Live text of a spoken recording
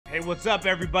Hey, what's up,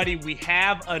 everybody? We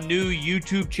have a new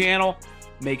YouTube channel.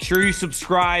 Make sure you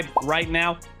subscribe right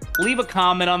now. Leave a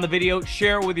comment on the video.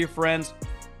 Share it with your friends.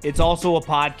 It's also a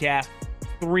podcast,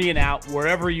 3 and Out,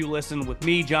 wherever you listen with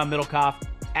me, John Middlekauff,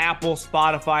 Apple,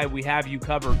 Spotify. We have you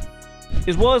covered,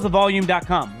 as well as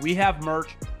thevolume.com. We have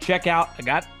merch. Check out. I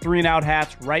got 3 and Out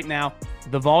hats right now.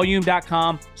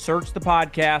 Thevolume.com. Search the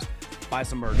podcast. Buy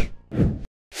some merch.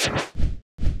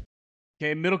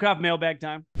 Okay, Middlekauff mailbag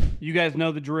time. You guys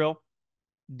know the drill.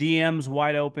 DMs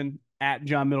wide open at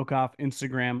John Middlekauff.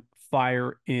 Instagram,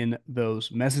 fire in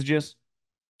those messages.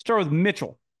 Start with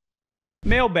Mitchell.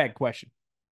 Mailbag question.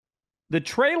 The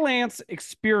Trey Lance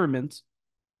experiments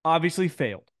obviously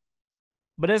failed.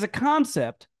 But as a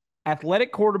concept,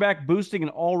 athletic quarterback boosting an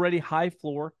already high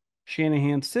floor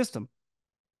Shanahan system,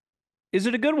 is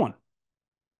it a good one?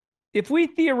 If we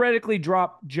theoretically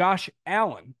drop Josh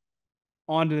Allen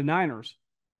onto the Niners,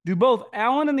 do both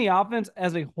Allen and the offense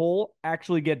as a whole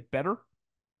actually get better?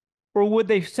 Or would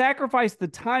they sacrifice the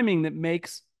timing that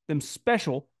makes them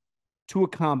special to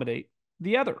accommodate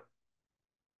the other?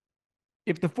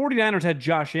 If the 49ers had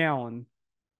Josh Allen,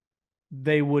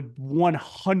 they would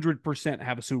 100%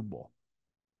 have a Super Bowl,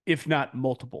 if not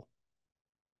multiple.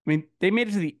 I mean, they made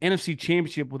it to the NFC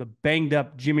Championship with a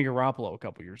banged-up Jimmy Garoppolo a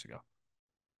couple years ago.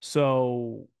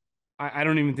 So I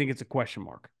don't even think it's a question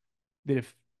mark. That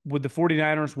would the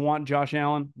 49ers want Josh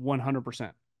Allen?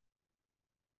 100%.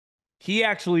 He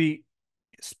actually,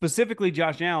 specifically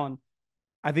Josh Allen,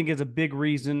 I think is a big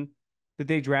reason that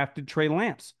they drafted Trey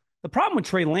Lance. The problem with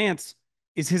Trey Lance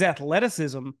is his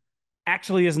athleticism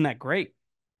actually isn't that great.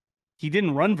 He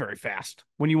didn't run very fast.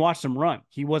 When you watched him run,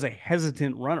 he was a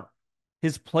hesitant runner.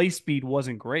 His play speed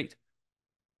wasn't great.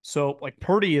 So, like,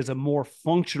 Purdy is a more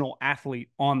functional athlete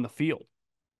on the field.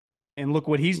 And look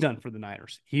what he's done for the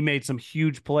Niners. He made some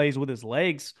huge plays with his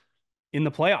legs in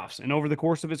the playoffs and over the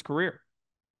course of his career.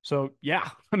 So, yeah,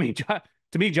 I mean, to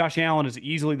me, Josh Allen is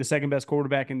easily the second best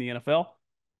quarterback in the NFL.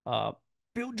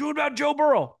 Feel about Joe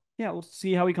Burrow. Yeah, let's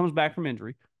see how he comes back from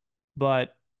injury.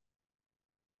 But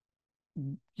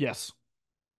yes,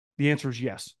 the answer is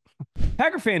yes.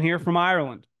 Packer fan here from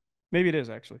Ireland. Maybe it is,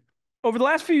 actually. Over the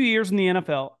last few years in the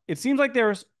NFL, it seems like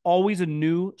there's always a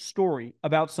new story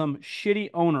about some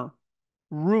shitty owner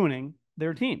ruining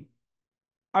their team.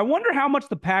 I wonder how much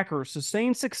the Packers'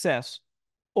 sustained success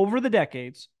over the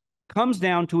decades comes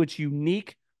down to its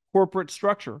unique corporate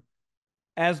structure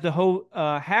as to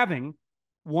having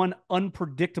one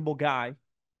unpredictable guy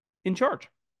in charge.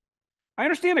 I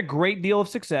understand a great deal of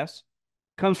success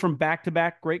comes from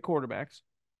back-to-back great quarterbacks,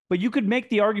 but you could make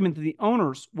the argument that the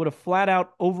owners would have flat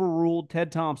out overruled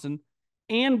Ted Thompson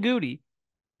and Goody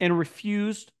and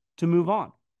refused to move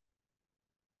on.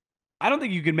 I don't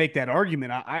think you can make that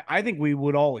argument. I think we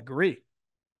would all agree.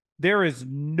 There is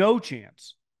no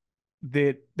chance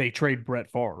that they trade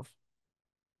Brett Favre.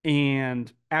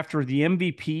 And after the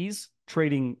MVPs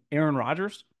trading Aaron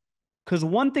Rodgers, because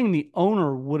one thing the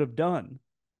owner would have done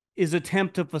is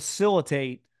attempt to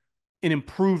facilitate an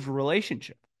improved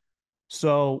relationship.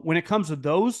 So when it comes to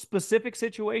those specific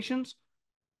situations,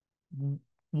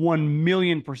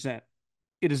 1,000,000%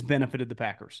 it has benefited the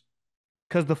Packers.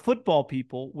 Because the football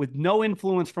people with no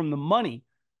influence from the money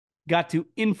got to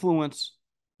influence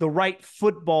the right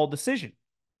football decision.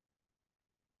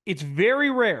 It's very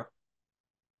rare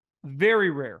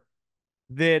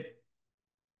that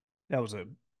was a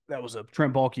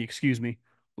Trent Baalke, excuse me,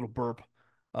 little burp.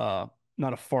 Not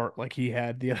a fart like he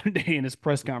had the other day in his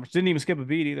press conference. Didn't even skip a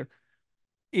beat either.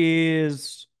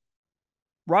 Is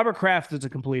Robert Kraft is a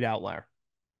complete outlier.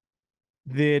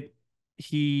 That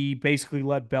he basically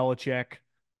let Belichick,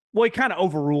 well, he kind of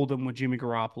overruled him with Jimmy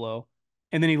Garoppolo,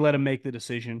 and then he let him make the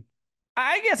decision.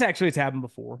 I guess actually it's happened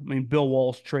before. I mean, Bill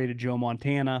Walsh traded Joe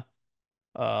Montana.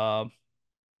 Holian,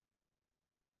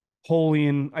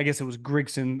 I guess it was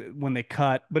Grigson when they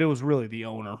cut, but it was really the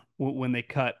owner when they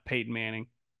cut Peyton Manning.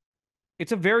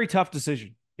 It's a very tough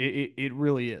decision. It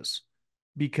really is.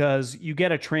 Because you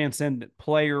get a transcendent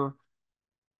player,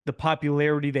 the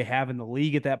popularity they have in the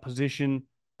league at that position,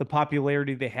 the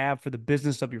popularity they have for the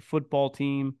business of your football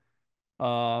team.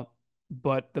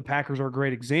 But the Packers are a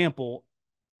great example.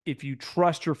 If you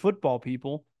trust your football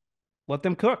people, let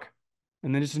them cook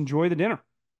and then just enjoy the dinner.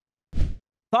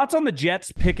 Thoughts on the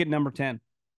Jets pick at number 10?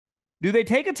 Do they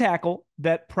take a tackle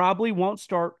that probably won't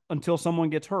start until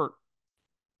someone gets hurt?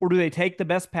 Or do they take the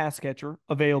best pass catcher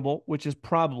available, which is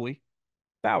probably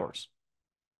Bowers?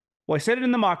 Well, I said it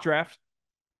in the mock draft.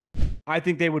 I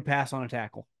think they would pass on a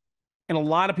tackle. And a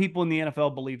lot of people in the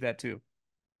NFL believe that too.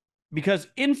 Because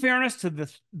in fairness to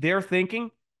their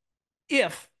thinking,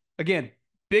 if, again,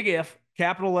 big if,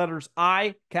 capital letters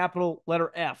I, capital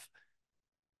letter F.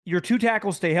 Your two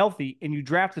tackles stay healthy and you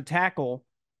draft a tackle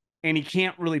and he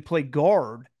can't really play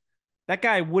guard, that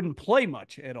guy wouldn't play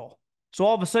much at all. So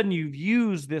all of a sudden you've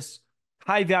used this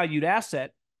high valued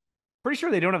asset. Pretty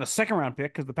sure they don't have a second round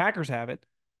pick because the Packers have it,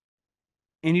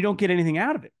 and you don't get anything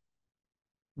out of it.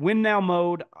 Win now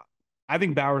mode. I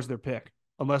think Bowers their pick,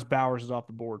 unless Bowers is off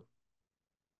the board.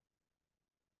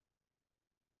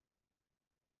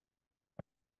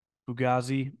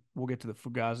 Fugazi. We'll get to the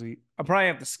Fugazi. I'll probably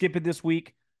have to skip it this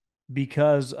week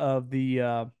because of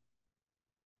the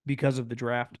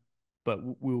draft, but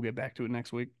we will get back to it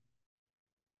next week.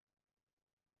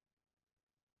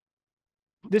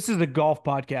 This is a golf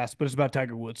podcast, but it's about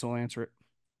Tiger Woods, so I'll answer it.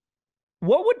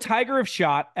 What would Tiger have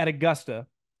shot at Augusta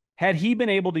had he been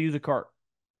able to use a cart?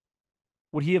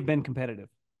 Would he have been competitive?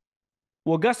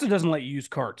 Well, Augusta doesn't let you use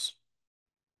carts.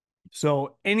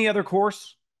 So any other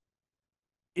course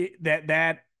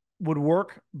that would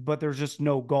work, but there's just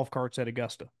no golf carts at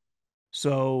Augusta.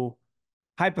 So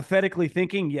hypothetically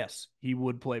thinking, yes, he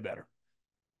would play better.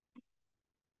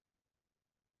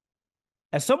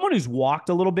 As someone who's walked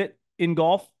a little bit in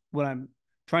golf when I'm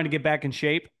trying to get back in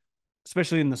shape,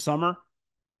 especially in the summer,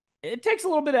 it takes a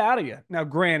little bit out of you. Now,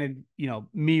 granted,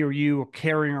 me or you are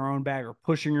carrying our own bag or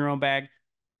pushing your own bag,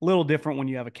 a little different when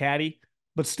you have a caddy,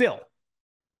 but still,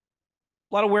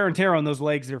 a lot of wear and tear on those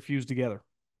legs that are fused together.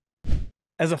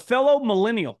 As a fellow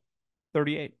millennial,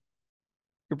 38,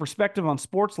 your perspective on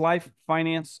sports, life,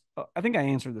 finance, I think I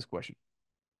answered this question.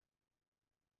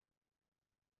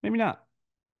 Maybe not.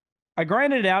 I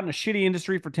grinded it out in a shitty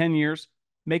industry for 10 years,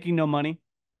 making no money,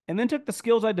 and then took the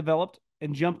skills I developed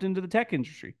and jumped into the tech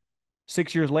industry.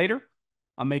 6 years later,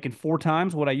 I'm making 4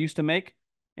 times what I used to make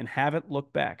and haven't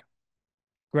looked back.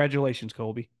 Congratulations,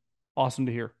 Colby. Awesome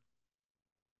to hear.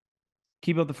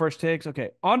 Keep up the fresh takes.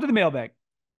 Okay, on to the mailbag.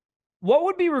 What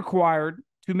would be required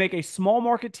to make a small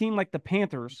market team like the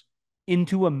Panthers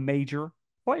into a major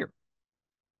player?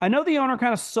 I know the owner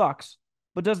kind of sucks,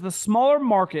 but does the smaller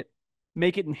market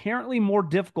make it inherently more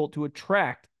difficult to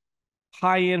attract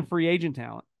high-end free agent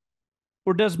talent?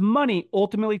 Or does money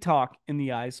ultimately talk in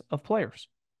the eyes of players?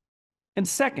 And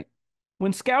second,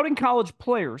 when scouting college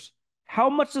players, how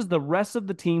much does the rest of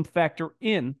the team factor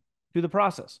in to the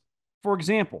process? For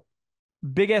example,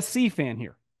 big SC fan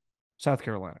here, South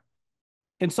Carolina,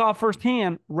 and saw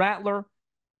firsthand Rattler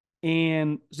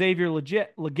and Xavier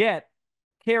Legette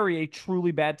carry a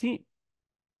truly bad team.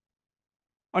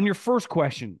 On your first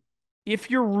question,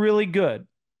 if you're really good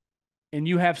and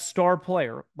you have star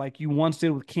player like you once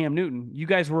did with Cam Newton, you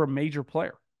guys were a major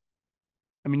player.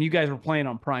 I mean, you guys were playing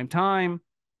on prime time,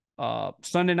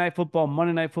 Sunday night football,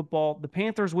 Monday night football. The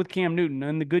Panthers with Cam Newton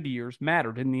in the good years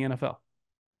mattered in the NFL.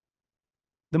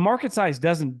 The market size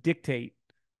doesn't dictate.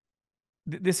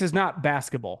 This is not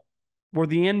basketball, where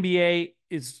the NBA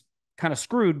is kind of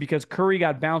screwed because Curry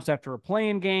got bounced after a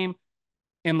play-in game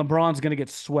and LeBron's going to get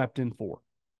swept in 4.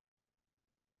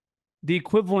 The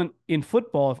equivalent in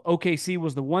football, if OKC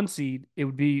was the 1 seed,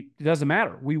 it doesn't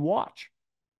matter. We watch.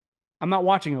 I'm not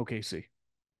watching OKC,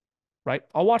 right?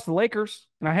 I'll watch the Lakers,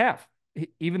 and I have.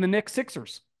 Even the Knicks,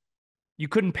 Sixers. You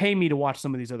couldn't pay me to watch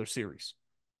some of these other series.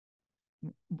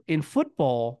 In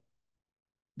football,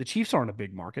 the Chiefs aren't a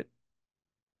big market.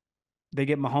 They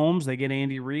get Mahomes, they get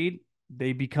Andy Reid,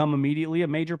 they become immediately a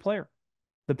major player.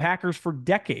 The Packers for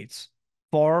decades,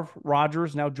 Favre,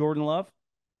 Rodgers, now Jordan Love,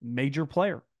 major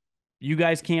player. You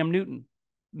guys, Cam Newton,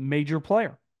 major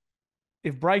player.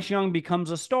 If Bryce Young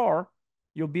becomes a star,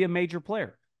 you'll be a major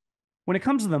player. When it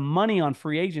comes to the money on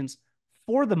free agents,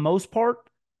 for the most part,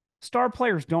 star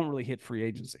players don't really hit free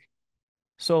agency.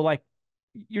 So,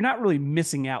 you're not really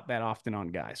missing out that often on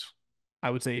guys, I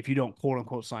would say, if you don't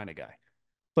quote-unquote sign a guy.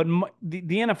 But the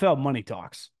NFL money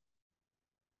talks.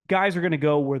 Guys are going to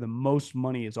go where the most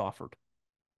money is offered.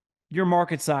 Your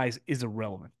market size is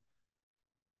irrelevant.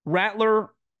 Rattler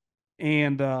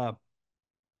and the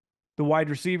wide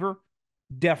receiver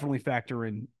definitely factor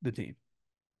in the team,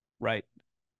 right?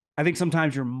 I think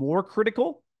sometimes you're more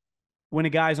critical when a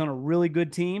guy's on a really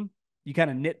good team. You kind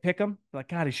of nitpick him. Like,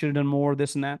 God, he should have done more,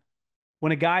 this and that.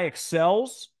 When a guy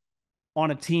excels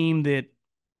on a team that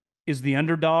is the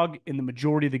underdog in the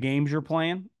majority of the games you're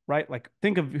playing, right? Like,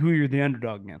 think of who you're the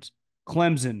underdog against.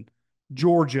 Clemson,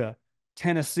 Georgia,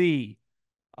 Tennessee,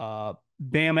 Bama,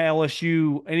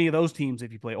 LSU, any of those teams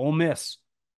if you play. Ole Miss.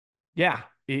 Yeah,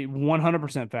 it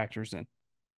 100% factors in.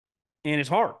 And it's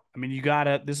hard. I mean,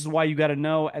 this is why you got to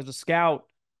know as a scout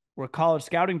or a college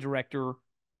scouting director,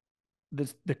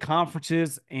 the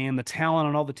conferences and the talent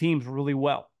on all the teams really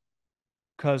well.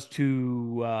 Because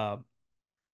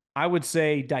I would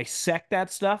say, dissect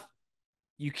that stuff,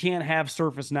 you can't have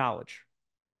surface knowledge,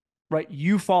 right?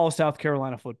 You follow South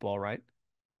Carolina football, right?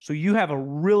 So you have a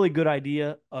really good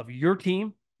idea of your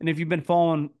team. And if you've been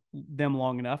following them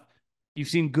long enough, you've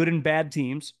seen good and bad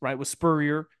teams, right? With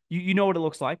Spurrier, you know what it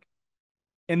looks like.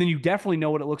 And then you definitely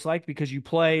know what it looks like because you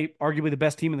play arguably the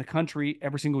best team in the country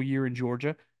every single year in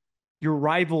Georgia. Your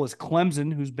rival is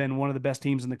Clemson, who's been one of the best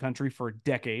teams in the country for a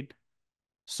decade.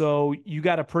 So you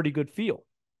got a pretty good feel.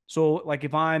 So, like,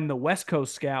 if I'm the West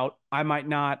Coast scout, I might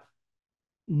not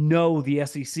know the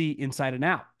SEC inside and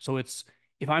out. So it's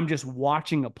if I'm just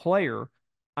watching a player,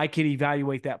 I can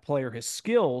evaluate that player, his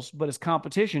skills, but his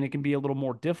competition, it can be a little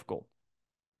more difficult.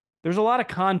 There's a lot of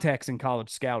context in college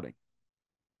scouting.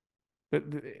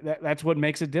 That's what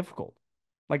makes it difficult.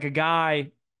 Like a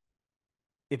guy,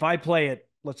 if I play at,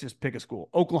 let's just pick a school,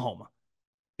 Oklahoma,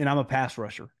 and I'm a pass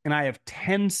rusher, and I have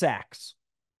 10 sacks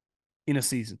in a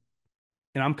season,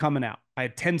 and I'm coming out. I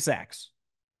had 10 sacks,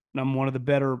 and I'm one of the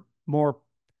better, more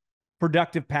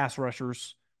productive pass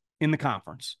rushers in the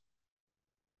conference.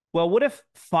 Well, what if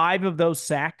 5 of those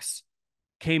sacks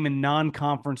came in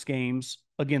non-conference games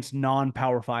against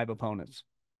non-Power 5 opponents?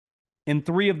 And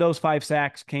 3 of those 5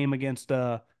 sacks came against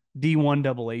a D1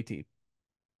 AA team.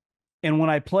 And when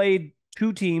I played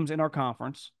 2 teams in our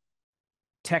conference,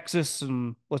 Texas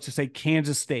and let's just say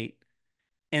Kansas State,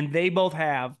 and they both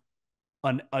have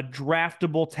a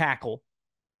draftable tackle,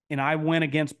 and I went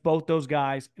against both those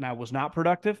guys and I was not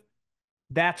productive,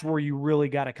 that's where you really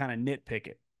got to kind of nitpick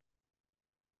it.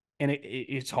 And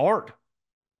it's hard.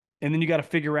 And then you got to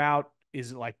figure out,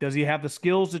 is it like, does he have the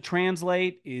skills to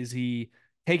translate? Is he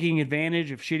taking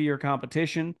advantage of shittier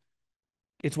competition?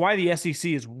 It's why the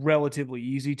SEC is relatively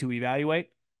easy to evaluate.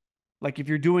 Like if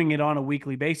you're doing it on a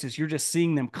weekly basis, you're just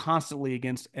seeing them constantly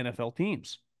against NFL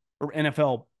teams or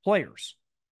NFL players,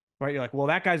 right? You're like, well,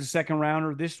 that guy's a second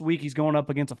rounder. This week he's going up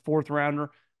against a fourth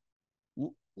rounder.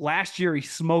 Last year he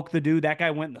smoked the dude. That guy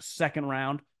went in the second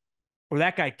round. Or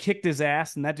that guy kicked his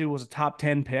ass and that dude was a top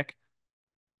 10 pick.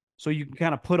 So you can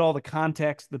kind of put all the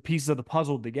context, the pieces of the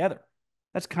puzzle together.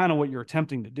 That's kind of what you're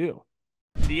attempting to do.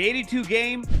 The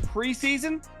 82-game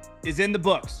preseason is in the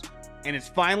books, and it's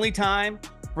finally time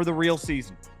for the real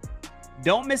season.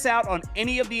 Don't miss out on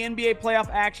any of the NBA playoff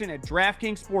action at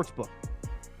DraftKings Sportsbook,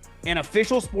 an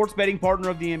official sports betting partner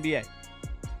of the NBA.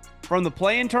 From the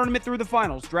play-in tournament through the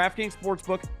finals, DraftKings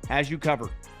Sportsbook has you covered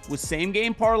with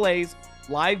same-game parlays,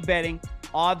 live betting,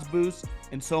 odds boosts,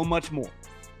 and so much more.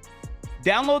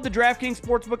 Download the DraftKings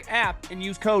Sportsbook app and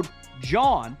use code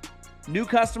JOHN. New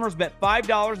customers bet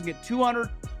 $5 and get $200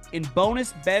 in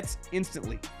bonus bets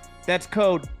instantly. That's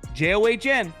code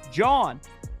JOHN, John,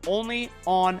 only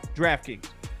on DraftKings.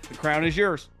 The crown is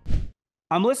yours.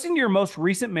 I'm listening to your most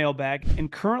recent mailbag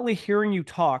and currently hearing you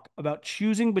talk about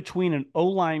choosing between an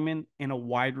O-lineman and a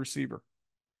wide receiver.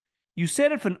 You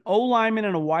said if an O-lineman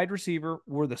and a wide receiver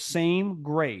were the same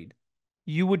grade,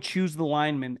 you would choose the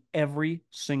lineman every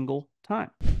single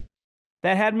time.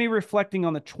 That had me reflecting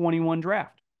on the 21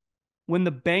 draft when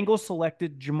the Bengals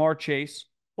selected Ja'Marr Chase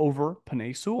over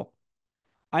Penei Sewell.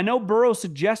 I know Burrow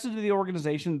suggested to the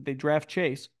organization that they draft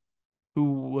Chase,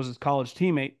 who was his college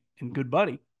teammate and good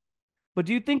buddy. But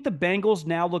do you think the Bengals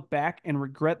now look back and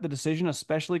regret the decision,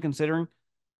 especially considering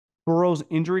Burrow's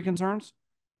injury concerns?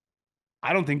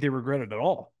 I don't think they regret it at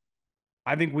all.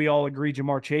 I think we all agree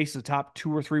Ja'Marr Chase is the top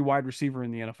 2 or 3 wide receiver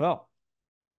in the NFL.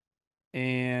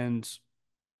 And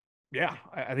yeah,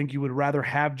 I think you would rather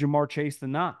have Ja'Marr Chase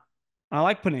than not. I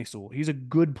like Penei Sewell. He's a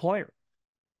good player.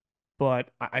 But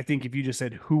I think if you just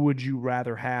said, who would you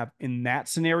rather have in that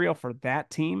scenario for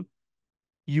that team,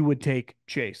 you would take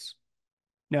Chase.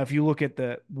 Now, if you look at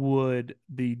would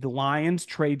the Lions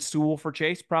trade Sewell for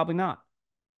Chase? Probably not.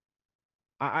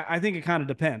 I think it kind of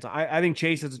depends. I think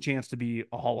Chase has a chance to be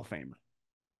a Hall of Famer.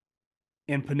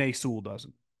 And Penei Sewell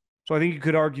doesn't. So I think you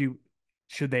could argue,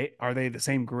 are they the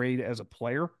same grade as a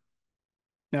player?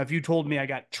 Now, if you told me I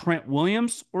got Trent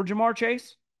Williams or Ja'Marr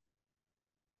Chase,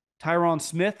 Tyron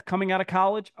Smith coming out of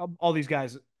college, all these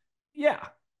guys, yeah.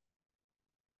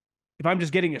 If I'm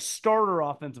just getting a starter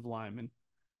offensive lineman,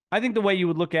 I think the way you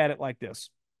would look at it like this.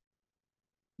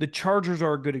 The Chargers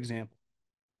are a good example.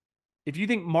 If you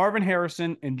think Marvin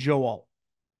Harrison and Joe Alt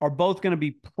are both going to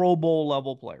be Pro Bowl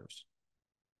level players,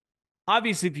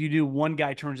 obviously, if you do, one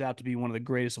guy turns out to be one of the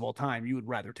greatest of all time, you would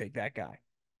rather take that guy.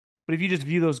 But if you just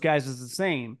view those guys as the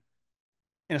same,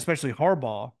 and especially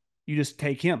Harbaugh, you just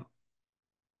take him,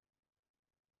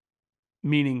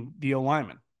 meaning the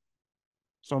O-lineman.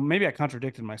 So maybe I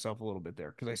contradicted myself a little bit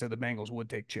there because I said the Bengals would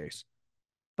take Chase.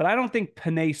 But I don't think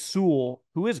Penei Sewell,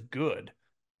 who is good,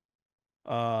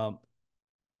 I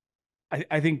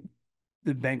think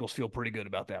the Bengals feel pretty good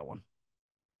about that one.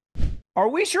 Are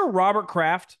we sure Robert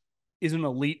Kraft is an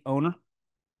elite owner?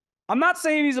 I'm not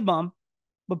saying he's a bum,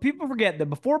 but people forget that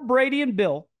before Brady and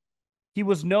Bill, he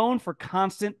was known for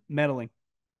constant meddling.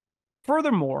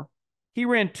 Furthermore, he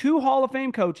ran two Hall of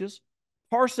Fame coaches,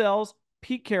 Parcells,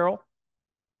 Pete Carroll,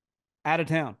 out of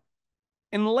town.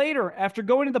 And later, after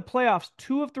going to the playoffs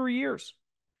 2 of 3 years,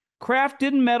 Kraft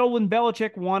didn't meddle when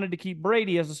Belichick wanted to keep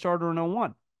Brady as a starter in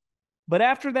 01. But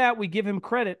after that, we give him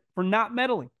credit for not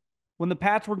meddling when the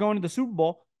Pats were going to the Super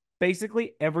Bowl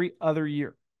basically every other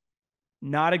year.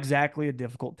 Not exactly a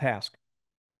difficult task.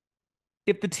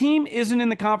 If the team isn't in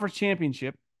the conference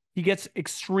championship, he gets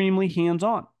extremely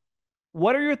hands-on.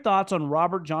 What are your thoughts on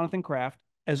Robert Jonathan Kraft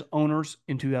as owners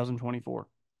in 2024?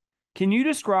 Can you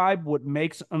describe what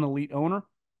makes an elite owner?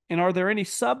 And are there any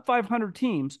sub 500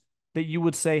 teams that you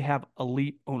would say have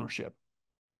elite ownership?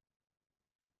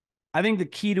 I think the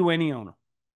key to any owner,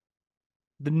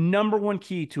 the number one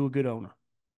key to a good owner,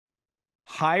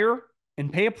 hire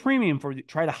and pay a premium for it.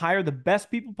 Try to hire the best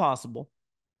people possible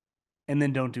and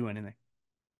then don't do anything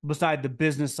beside the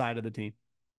business side of the team.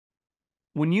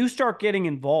 When you start getting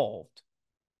involved,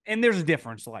 and there's a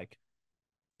difference, like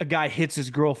a guy hits his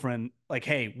girlfriend, like,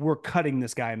 hey, we're cutting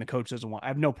this guy and the coach doesn't want, I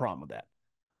have no problem with that.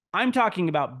 I'm talking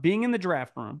about being in the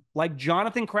draft room, like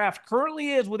Jonathan Kraft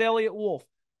currently is with Elliott Wolf,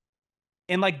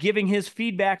 and like giving his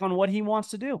feedback on what he wants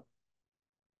to do.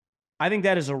 I think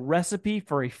that is a recipe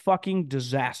for a fucking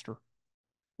disaster.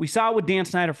 We saw it with Dan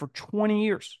Snyder for 20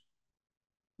 years.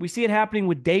 We see it happening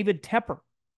with David Tepper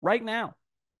right now,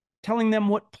 telling them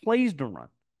what plays to run.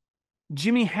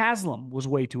 Jimmy Haslam was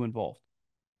way too involved.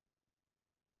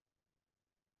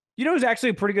 You know who's actually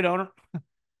a pretty good owner?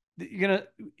 You're gonna,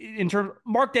 in terms,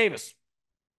 Mark Davis.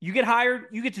 You get hired,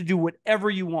 you get to do whatever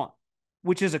you want,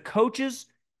 which is a coach's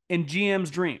and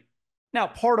GM's dream. Now,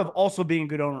 part of also being a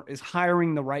good owner is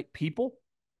hiring the right people,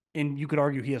 and you could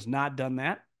argue he has not done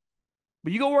that.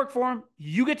 But you go work for him,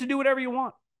 you get to do whatever you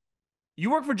want.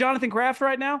 You work for Jonathan Kraft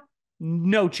right now?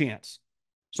 No chance.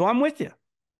 So I'm with you.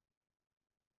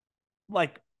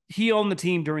 Like, he owned the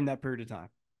team during that period of time.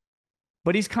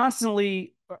 But he's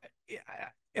constantly,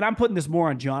 and I'm putting this more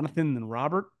on Jonathan than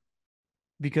Robert,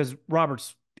 because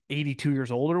Robert's 82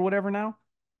 years old or whatever now.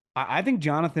 I think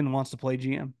Jonathan wants to play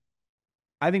GM.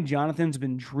 I think Jonathan's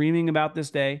been dreaming about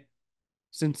this day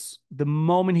since the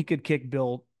moment he could kick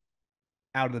Bill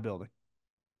out of the building.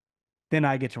 Then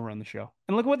I get to run the show.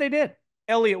 And look what they did.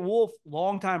 Elliott Wolf,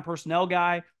 longtime personnel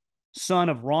guy, son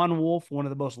of Ron Wolf, one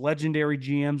of the most legendary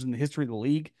GMs in the history of the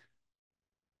league.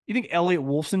 You think Elliott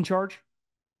Wolf's in charge?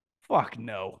 Fuck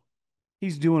no.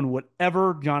 He's doing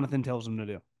whatever Jonathan tells him to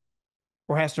do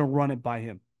or has to run it by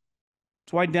him.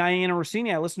 That's why Diana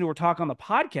Rossini, I listened to her talk on the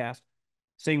podcast,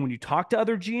 saying when you talk to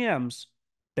other GMs,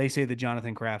 they say that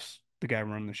Jonathan Kraft's the guy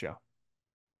running the show.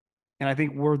 And I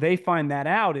think where they find that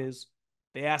out is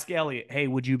they ask Elliott, hey,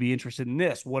 would you be interested in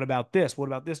this? What about this? What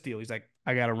about this deal? He's like,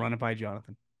 I got to run it by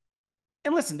Jonathan.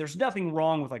 And listen, there's nothing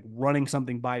wrong with like running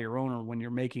something by your owner when you're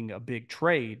making a big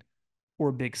trade or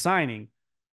a big signing,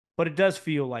 but it does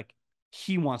feel like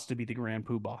he wants to be the grand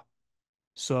poobah.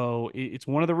 So it's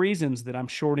one of the reasons that I'm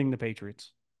shorting the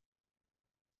Patriots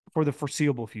for the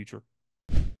foreseeable future.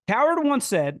 Howard once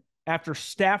said after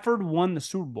Stafford won the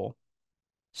Super Bowl,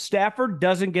 Stafford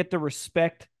doesn't get the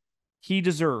respect he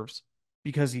deserves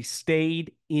because he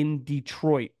stayed in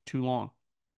Detroit too long.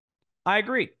 I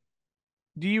agree.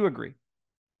 Do you agree?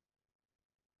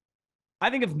 I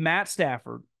think if Matt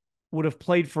Stafford would have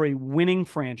played for a winning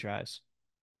franchise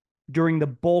during the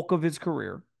bulk of his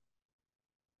career,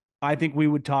 I think we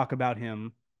would talk about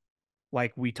him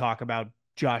like we talk about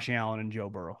Josh Allen and Joe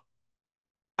Burrow.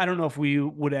 I don't know if we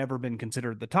would have ever been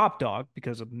considered the top dog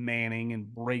because of Manning and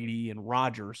Brady and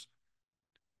Rodgers,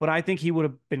 but I think he would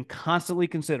have been constantly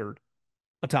considered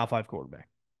a top 5 quarterback.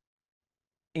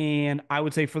 And I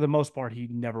would say for the most part, he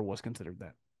never was considered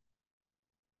that.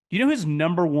 You know his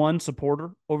number one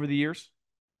supporter over the years?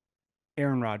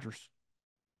 Aaron Rodgers.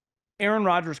 Aaron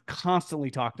Rodgers constantly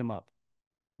talked him up.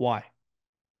 Why?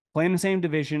 Play in the same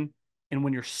division, and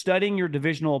when you're studying your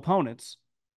divisional opponents,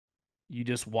 you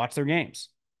just watch their games.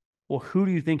 Well, who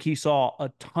do you think he saw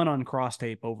a ton on cross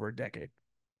tape over a decade?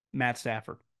 Matt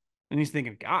Stafford. And he's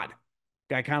thinking, God,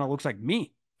 guy kind of looks like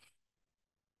me.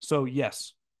 So,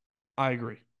 yes, I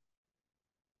agree.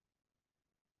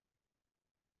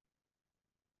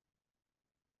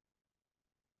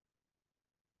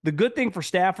 The good thing for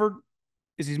Stafford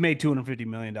is he's made $250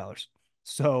 million.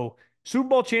 So, Super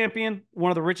Bowl champion, one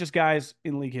of the richest guys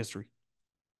in league history.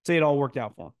 Say it all worked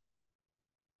out for him.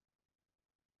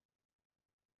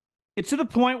 It's to the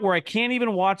point where I can't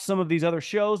even watch some of these other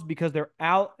shows because their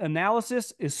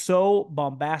analysis is so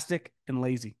bombastic and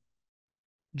lazy.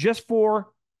 just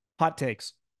for hot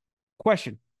takes.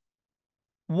 Question.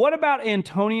 What about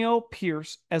Antonio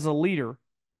Pierce as a leader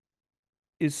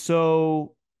is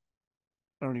so,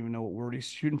 I don't even know what word he's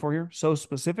shooting for here, so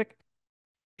specific?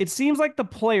 It seems like the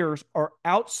players are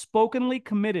outspokenly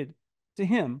committed to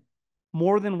him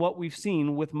more than what we've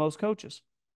seen with most coaches.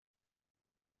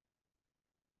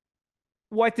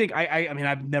 Well, I think I mean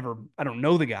I don't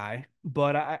know the guy,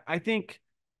 but I think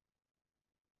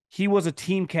he was a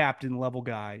team captain level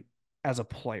guy as a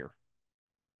player,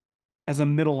 as a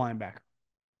middle linebacker.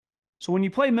 So when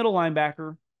you play middle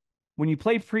linebacker, when you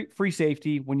play free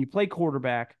safety, when you play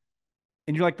quarterback,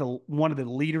 and you're like the one of the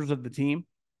leaders of the team,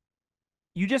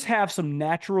 you just have some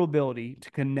natural ability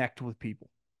to connect with people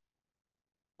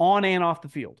on and off the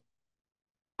field.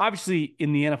 Obviously,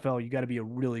 in the NFL, you got to be a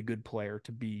really good player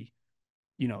to be,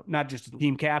 not just a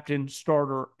team captain,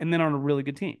 starter, and then on a really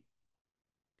good team.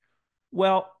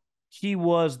 Well, he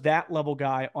was that level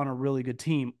guy on a really good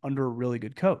team under a really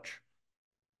good coach.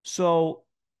 So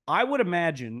I would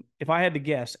imagine, if I had to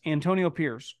guess, Antonio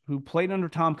Pierce, who played under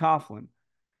Tom Coughlin,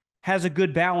 has a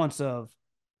good balance of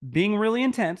being really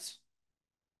intense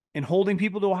and holding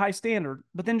people to a high standard,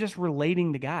 but then just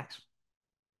relating to guys.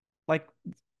 Like,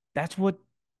 that's what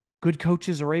good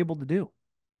coaches are able to do.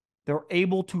 They're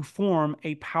able to form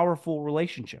a powerful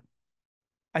relationship.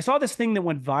 I saw this thing that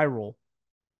went viral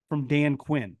from Dan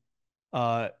Quinn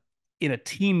uh, in a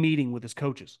team meeting with his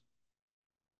coaches.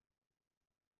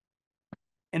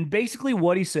 And basically,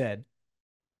 what he said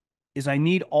is, I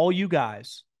need all you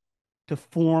guys to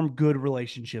form good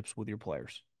relationships with your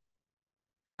players.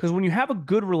 Because when you have a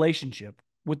good relationship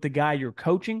with the guy you're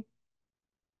coaching,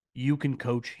 you can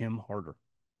coach him harder,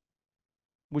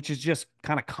 which is just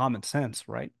kind of common sense,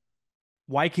 right?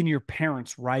 Why can your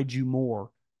parents ride you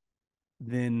more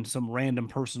than some random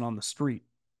person on the street?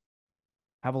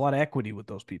 Have a lot of equity with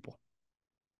those people.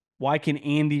 Why can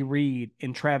Andy Reid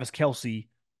and Travis Kelce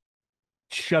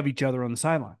shove each other on the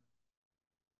sideline?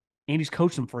 Andy's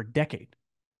coached them for a decade.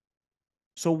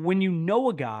 So when you know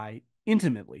a guy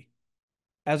intimately,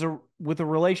 with a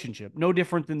relationship, no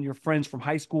different than your friends from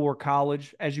high school or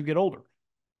college as you get older,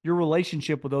 your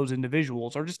relationship with those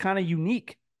individuals are just kind of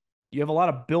unique. You have a lot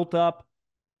of built up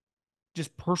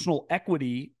just personal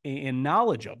equity and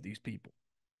knowledge of these people.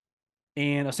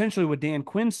 And essentially what Dan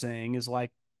Quinn's saying is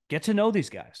like, get to know these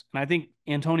guys. And I think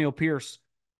Antonio Pierce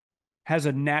has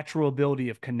a natural ability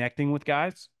of connecting with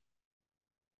guys.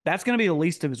 That's going to be the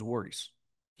least of his worries.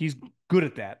 He's good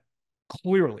at that.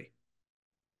 Clearly,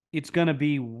 it's going to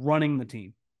be running the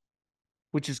team,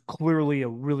 which is clearly a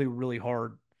really, really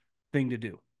hard thing to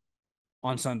do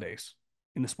on Sundays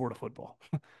in the sport of football,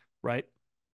 right?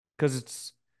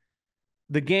 Because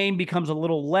the game becomes a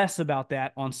little less about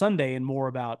that on Sunday and more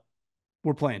about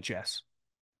we're playing chess.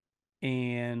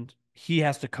 And he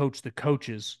has to coach the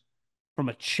coaches from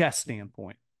a chess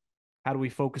standpoint. How do we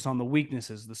focus on the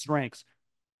weaknesses, the strengths?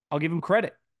 I'll give him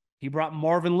credit. He brought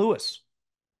Marvin Lewis,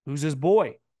 who's his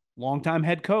boy, longtime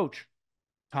head coach,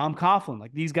 Tom Coughlin.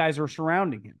 Like, these guys are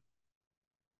surrounding him.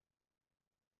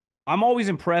 I'm always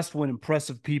impressed when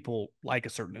impressive people like a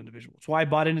certain individual. That's why I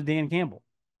bought into Dan Campbell.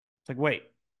 It's like, wait,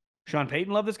 Sean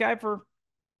Payton loved this guy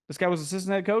this guy was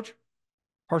assistant head coach?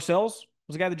 Parcells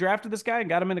was the guy that drafted this guy and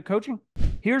got him into coaching?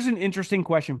 Here's an interesting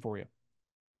question for you.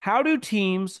 How do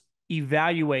teams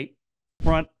evaluate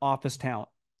front office talent?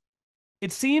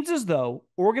 It seems as though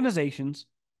organizations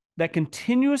that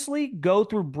continuously go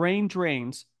through brain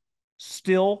drains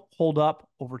still hold up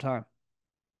over time.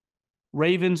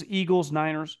 Ravens, Eagles,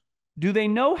 Niners, do they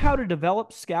know how to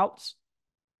develop scouts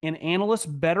and analysts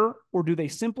better, or do they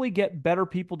simply get better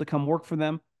people to come work for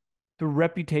them through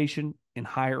reputation and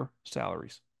higher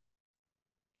salaries?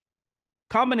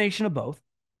 Combination of both.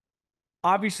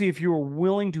 Obviously, if you are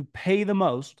willing to pay the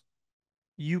most,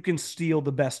 you can steal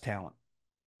the best talent.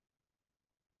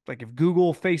 Like if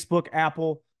Google, Facebook,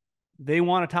 Apple, they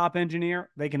want a top engineer,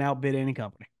 they can outbid any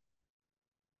company.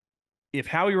 If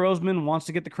Howie Roseman wants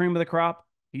to get the cream of the crop,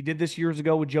 he did this years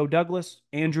ago with Joe Douglas,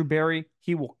 Andrew Berry,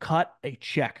 he will cut a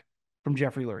check from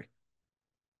Jeffrey Lurie.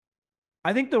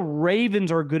 I think the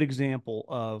Ravens are a good example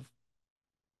of,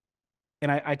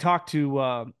 and I talked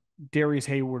to Darius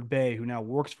Hayward Bay, who now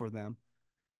works for them.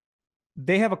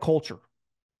 They have a culture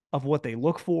of what they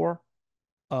look for,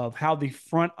 of how the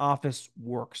front office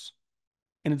works.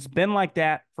 And it's been like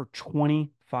that for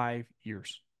 25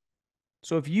 years.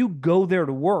 So if you go there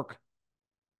to work,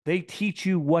 they teach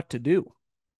you what to do.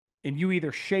 And you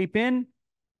either shape in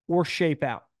or shape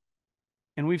out.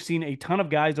 And we've seen a ton of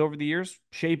guys over the years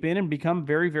shape in and become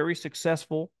very, very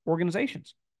successful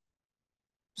organizations.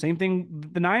 Same thing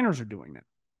the Niners are doing now.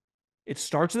 It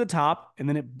starts at the top and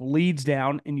then it bleeds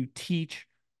down, and you teach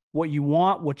what you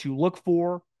want, what you look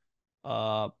for,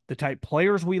 the type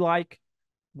players we like,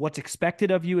 what's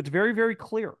expected of you. It's very, very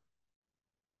clear.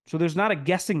 So there's not a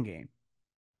guessing game.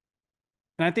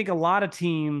 And I think a lot of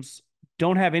teams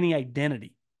don't have any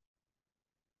identity.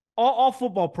 All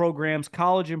football programs,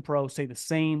 college and pro, say the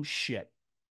same shit.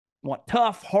 Want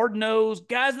tough, hard nosed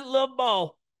guys that love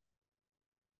ball,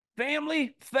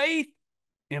 family, faith,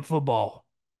 and football.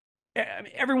 I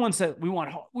mean, everyone says we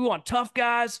want tough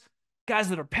guys, guys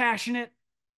that are passionate.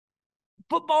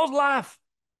 Football's life.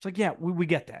 It's like, yeah, we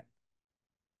get that.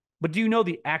 But do you know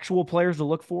the actual players to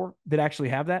look for that actually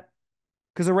have that?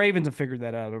 Because the Ravens have figured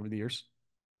that out over the years.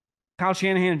 Kyle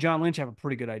Shanahan and John Lynch have a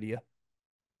pretty good idea,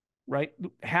 right?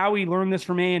 Howie learned this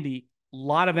from Andy. A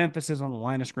lot of emphasis on the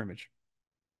line of scrimmage.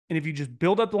 And if you just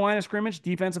build up the line of scrimmage,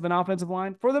 defensive and offensive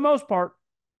line, for the most part,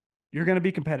 you're going to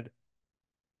be competitive.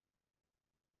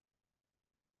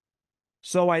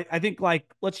 So I think, like,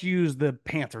 let's use the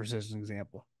Panthers as an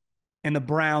example and the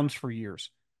Browns for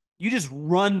years. You just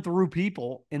run through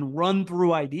people and run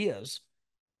through ideas.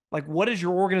 Like, what does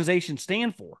your organization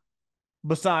stand for?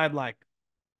 Beside, like,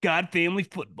 God, family,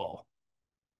 football.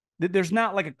 There's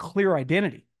not like a clear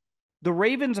identity. The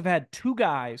Ravens have had two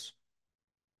guys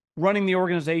running the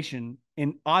organization,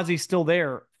 and Ozzy's still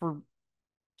there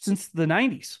since the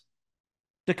 90s.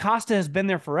 DaCosta has been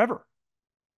there forever.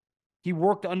 He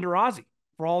worked under Ozzy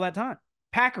for all that time.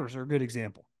 Packers are a good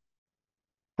example.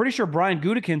 Pretty sure Brian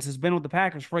Gutekunst has been with the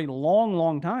Packers for a long,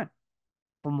 long time.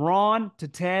 From Ron to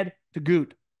Ted to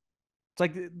Goot. It's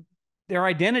like their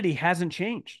identity hasn't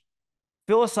changed.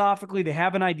 Philosophically, they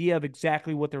have an idea of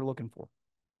exactly what they're looking for.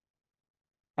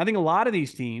 I think a lot of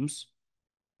these teams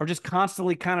are just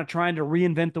constantly kind of trying to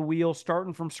reinvent the wheel,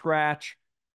 starting from scratch.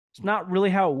 It's not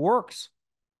really how it works.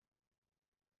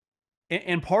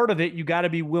 And part of it, you got to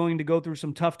be willing to go through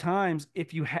some tough times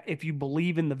if you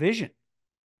believe in the vision.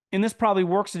 And this probably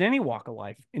works in any walk of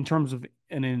life in terms of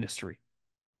an industry.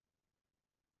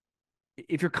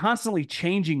 If you're constantly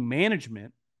changing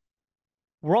management,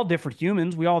 we're all different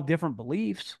humans. We all have different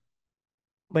beliefs.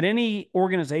 But any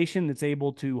organization that's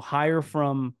able to hire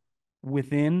from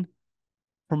within,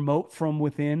 promote from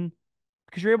within,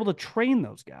 because you're able to train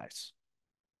those guys.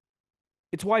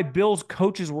 It's why Bill's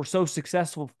coaches were so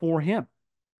successful for him.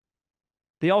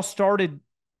 They all started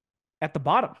at the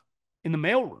bottom in the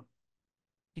mailroom.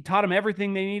 He taught them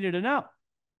everything they needed to know.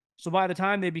 So by the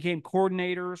time they became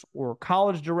coordinators or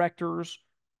college directors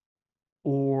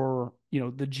or,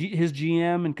 his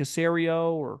GM and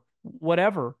Caserio or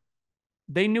whatever,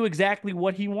 they knew exactly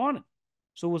what he wanted.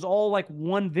 So it was all like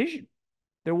one vision.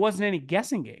 There wasn't any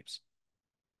guessing games.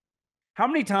 How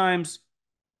many times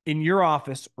in your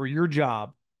office or your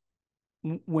job,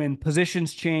 when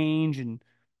positions change and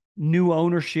new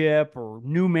ownership or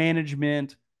new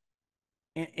management,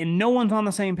 and no one's on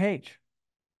the same page?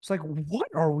 It's like, what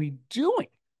are we doing?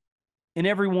 And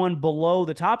everyone below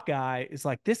the top guy is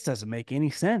like, this doesn't make any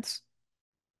sense.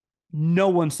 No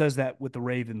one says that with the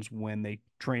Ravens when they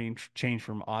change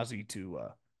from Ozzy to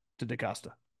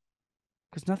DaCosta,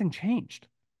 because nothing changed.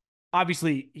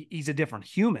 Obviously, he's a different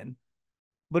human,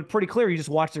 but pretty clear. You just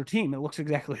watch their team; it looks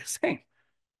exactly the same.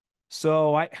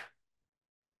 So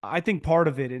I think part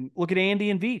of it, and look at Andy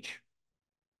and Veach.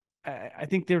 I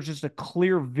think there's just a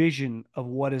clear vision of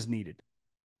what is needed,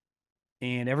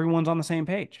 and everyone's on the same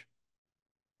page.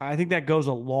 I think that goes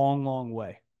a long, long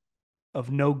way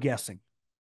of no guessing,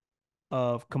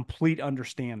 of complete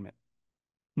understanding,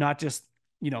 not just,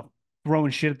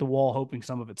 throwing shit at the wall, hoping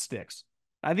some of it sticks.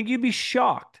 I think you'd be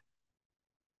shocked.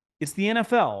 It's the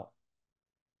NFL.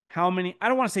 How many, I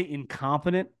don't want to say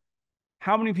incompetent,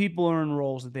 how many people are in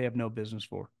roles that they have no business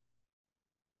for?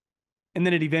 And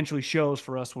then it eventually shows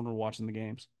for us when we're watching the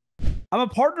games. I'm a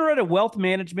partner at a wealth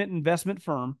management investment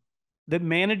firm that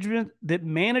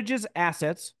manages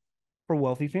assets for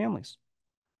wealthy families.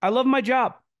 I love my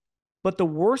job, but the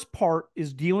worst part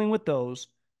is dealing with those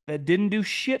that didn't do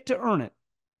shit to earn it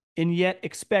and yet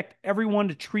expect everyone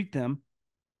to treat them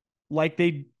like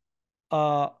they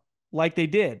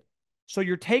did. So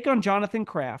your take on Jonathan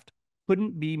Kraft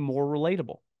couldn't be more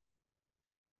relatable.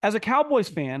 As a Cowboys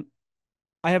fan,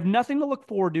 I have nothing to look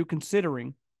forward to,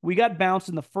 considering we got bounced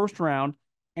in the first round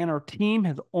and our team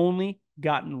has only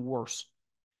gotten worse.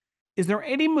 Is there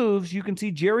any moves you can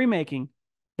see Jerry making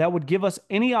that would give us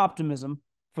any optimism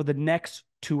for the next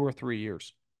 2 or 3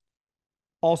 years?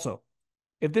 Also,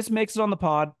 if this makes it on the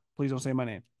pod, please don't say my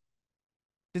name.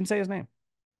 Didn't say his name.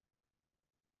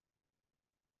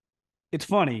 It's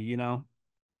funny,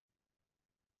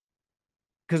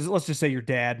 because let's just say your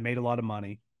dad made a lot of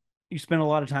money. You spent a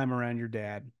lot of time around your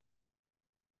dad.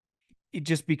 it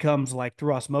just becomes like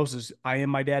through osmosis, I am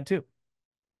my dad too.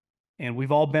 And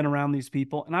we've all been around these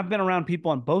people. And I've been around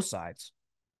people on both sides,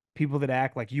 people that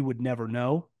act like you would never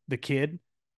know the kid,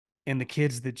 and the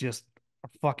kids that just are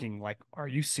fucking like, are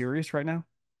you serious right now?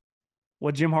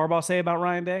 What Jim Harbaugh say about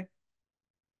Ryan Day?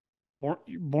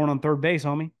 Born on third base,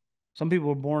 homie. Some people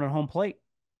were born at home plate.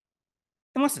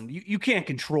 And listen, you can't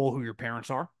control who your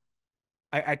parents are.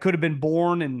 I could have been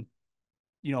born in,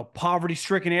 poverty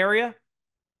stricken area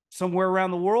somewhere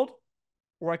around the world,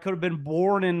 or I could have been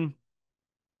born in,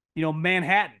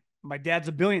 Manhattan. My dad's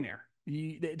a billionaire.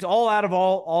 It's all out of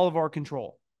all of our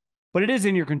control. But it is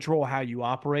in your control how you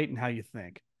operate and how you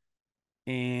think.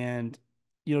 And,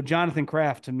 Jonathan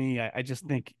Kraft, to me, I just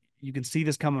think you can see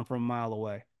this coming from a mile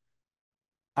away.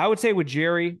 I would say with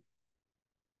Jerry,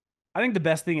 I think the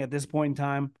best thing at this point in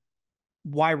time,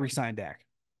 why resign Dak?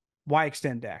 Why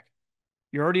extend Dak?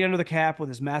 You're already under the cap with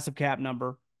his massive cap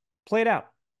number. Play it out.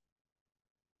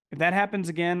 If that happens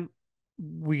again,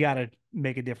 we got to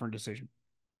make a different decision.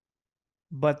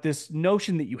 But this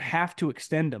notion that you have to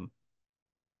extend him,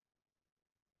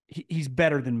 he's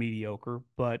better than mediocre,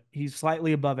 but he's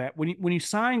slightly above it. When you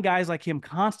sign guys like him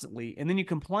constantly and then you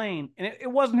complain, and it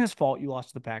wasn't his fault you lost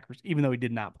to the Packers, even though he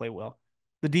did not play well.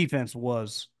 The defense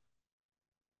was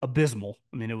abysmal.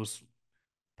 I mean, it was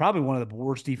probably one of the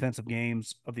worst defensive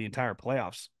games of the entire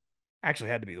playoffs. Actually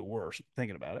had to be the worst,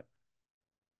 thinking about it.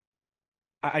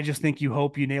 I just think you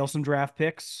hope you nail some draft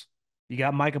picks. You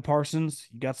got Micah Parsons.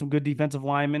 You got some good defensive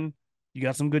linemen. You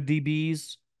got some good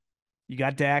DBs. You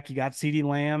got Dak. You got CeeDee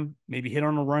Lamb. Maybe hit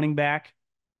on a running back.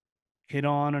 Hit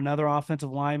on another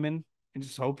offensive lineman. And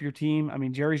just hope your team. I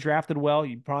mean, Jerry's drafted well.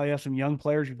 You probably have some young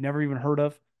players you've never even heard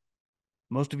of.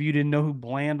 Most of you didn't know who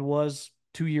Bland was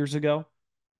 2 years ago.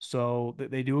 So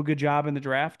they do a good job in the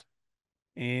draft.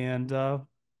 And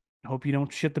hope you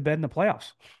don't shit the bed in the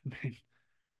playoffs.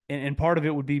 And part of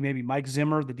it would be maybe Mike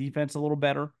Zimmer, the defense a little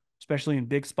better, especially in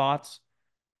big spots.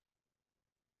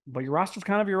 But your roster's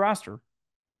kind of your roster.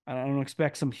 I don't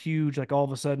expect some huge, like all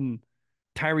of a sudden,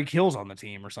 Tyreek Hill's on the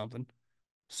team or something.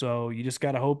 So you just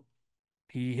got to hope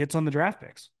he hits on the draft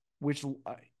picks, which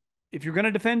if you're going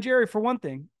to defend Jerry, for one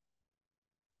thing,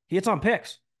 he hits on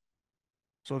picks.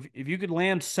 So if you could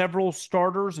land several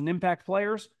starters and impact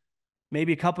players,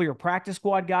 maybe a couple of your practice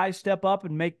squad guys step up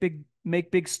and make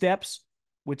big steps,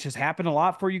 which has happened a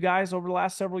lot for you guys over the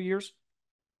last several years,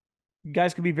 you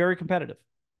guys could be very competitive.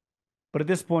 But at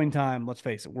this point in time, let's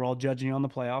face it, we're all judging you on the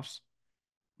playoffs.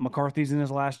 McCarthy's in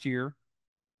his last year.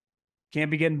 You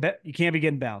can't be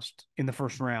getting bounced in the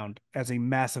first round as a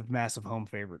massive home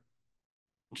favorite.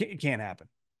 It can't happen.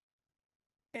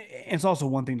 It's also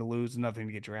one thing to lose, another thing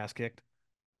to get your ass kicked.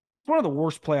 It's one of the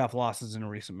worst playoff losses in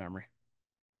recent memory.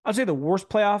 I'd say the worst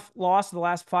playoff loss of the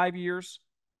last 5 years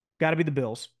got to be the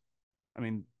Bills. I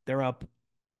mean, they're up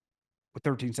with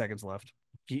 13 seconds left.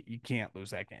 You can't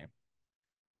lose that game.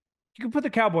 You can put the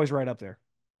Cowboys right up there.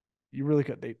 You really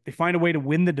could. They find a way to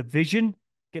win the division,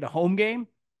 get a home game.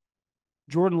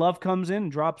 Jordan Love comes in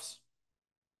and drops.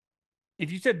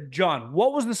 If you said, John,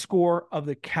 what was the score of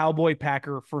the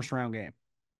Cowboy-Packer first-round game?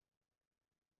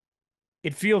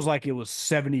 It feels like it was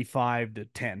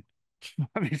 75-10.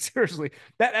 I mean, seriously,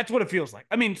 that's what it feels like.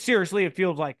 I mean, seriously, it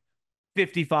feels like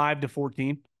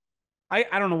 55-14.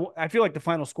 I don't know. I feel like the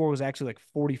final score was actually like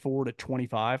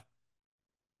 44-25,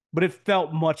 but it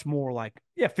felt much more like,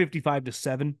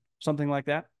 55-7, something like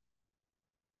that.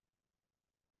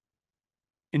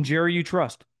 And Jerry, you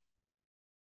trust.